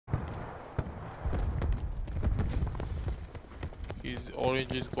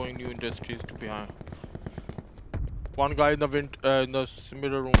Orange is going new industries to behind. One guy in the in the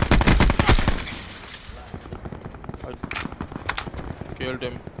middle room. I killed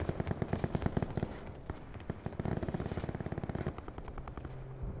him.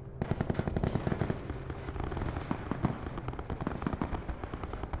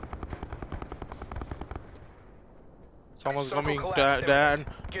 Someone's coming. Dan,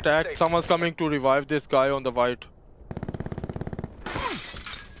 someone's coming to revive this guy on the white.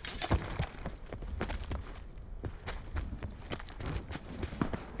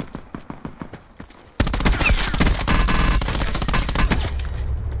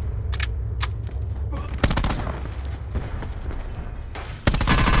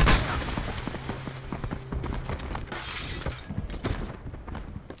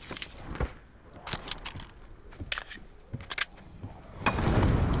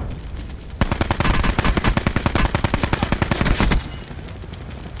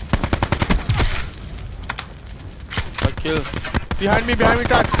 Kill. Behind me,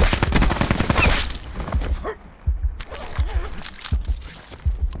 Tag.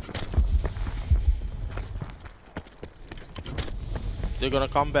 They're gonna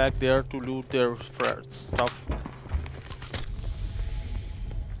come back there to loot their stuff.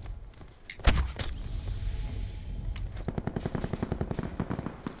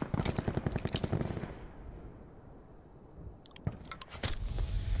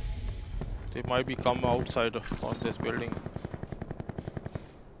 They might be come outside of this building.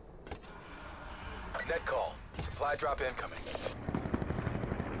 Net call. Supply drop incoming.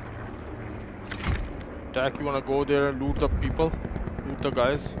 Dak, you wanna go there and loot the people? Loot the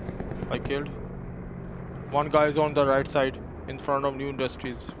guys I killed. One guy is on the right side in front of New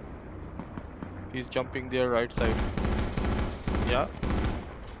Industries. He's jumping their right side. Yeah.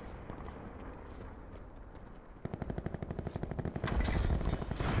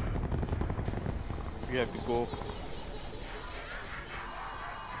 We have to go.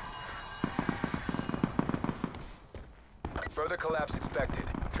 Further collapse expected.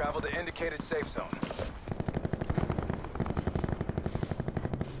 Travel to indicated safe zone.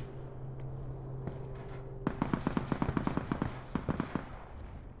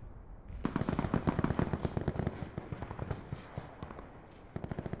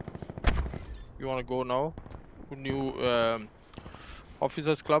 You wanna go now? New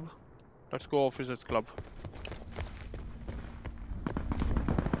officers club? Let's go officers club.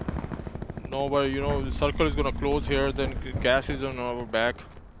 No, but you know the circle is gonna close here. Then gas is on our back.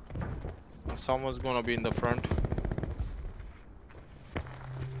 And someone's gonna be in the front.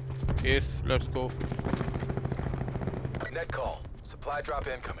 Yes, let's go. Net call. Supply drop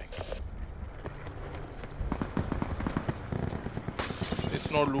incoming.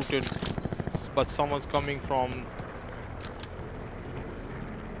 It's not looted, but someone's coming from.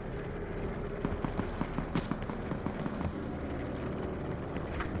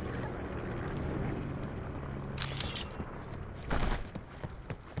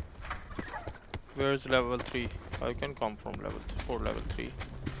 Where's level 3? I can come from level 4, level 3.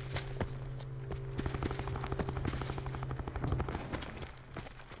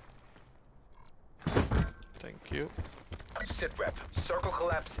 Thank you. Sit rep. Circle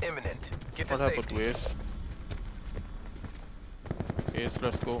collapse imminent. Get to What happened safety. to Ace? Ace,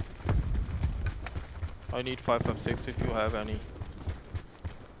 let's go. I need 556 if you have any.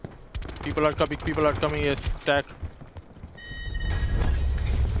 People are coming, Ace. Attack.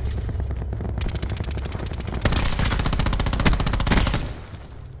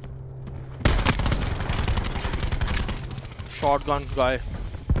 Shotgun guy.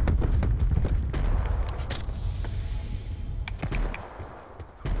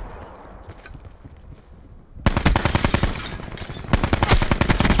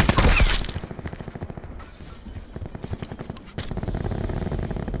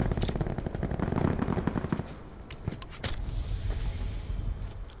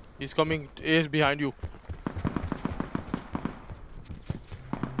 He's coming. Ace behind you.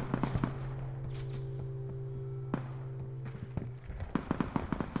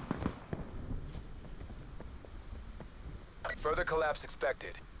 Further collapse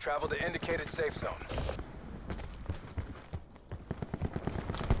expected. Travel to indicated safe zone.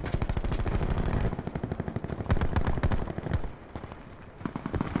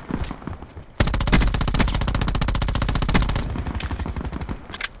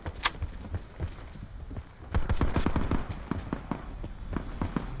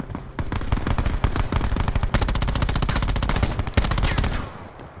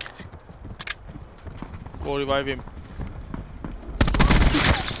 Go revive him.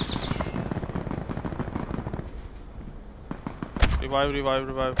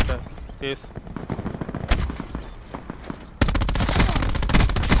 Revive. Ace.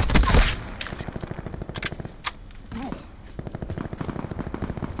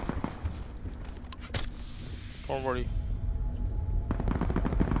 Don't worry.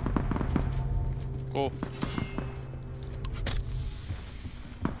 Go.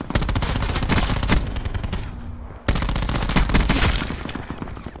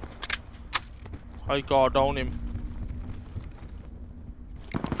 I got down him.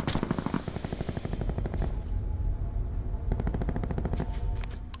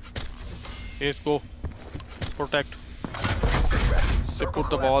 Ace, go. Protect. They put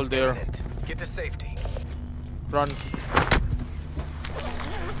the ball there. Get to safety. Run.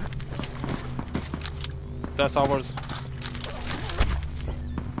 That's ours.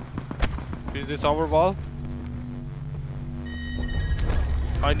 Is this our ball?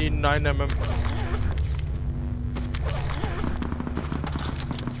 I need 9 mm.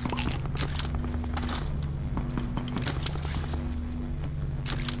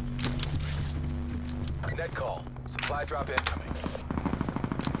 Net call. Supply drop incoming.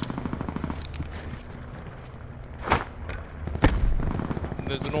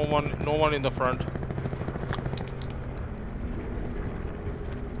 There's no one in the front.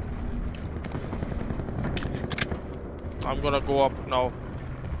 I'm gonna go up now.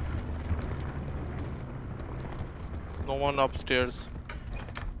 No one upstairs.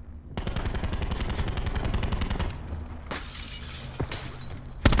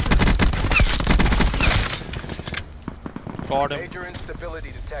 Got him. Major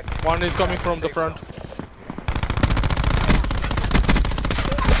instability detected. One is coming from the front.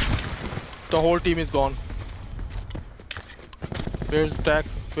 The whole team is gone. Where's Tack?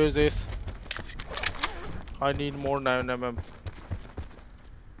 Where's Ace? I need more 9 mm.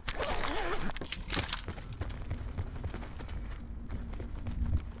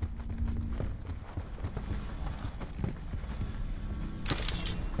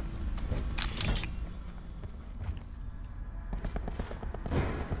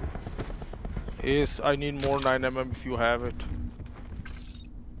 Ace, I need more 9 mm if you have it.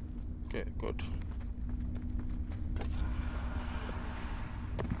 Okay, good.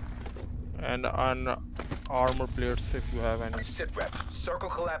 And armor plates if you have any. Sit rep. Circle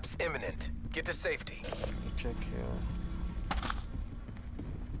collapse imminent. Get to safety. Check here.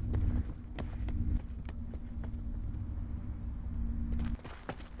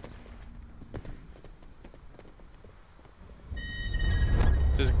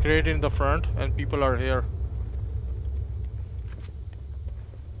 There's a crate in the front and people are here.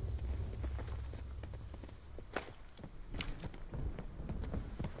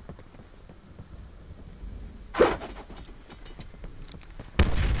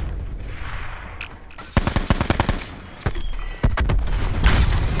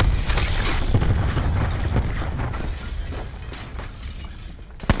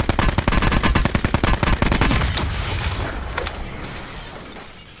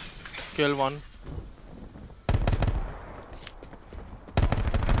 Kill one.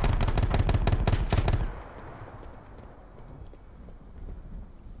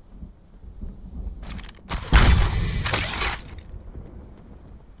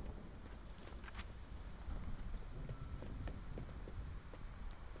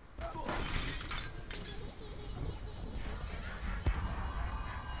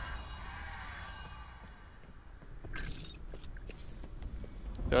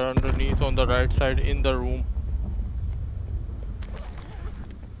 They're underneath on the right side in the room.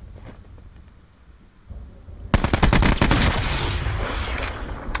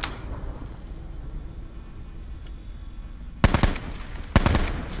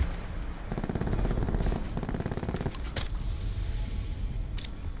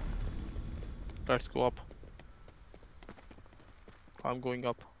 Let's go up. I'm going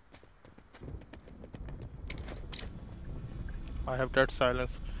up. I have dead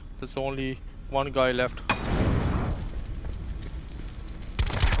silence. There's only one guy left.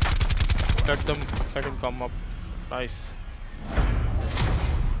 Let him come up. Nice.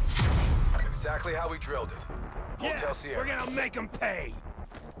 Exactly how we drilled it. Hotel Sierra. We're gonna make them pay.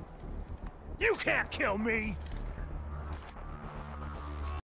 You can't kill me.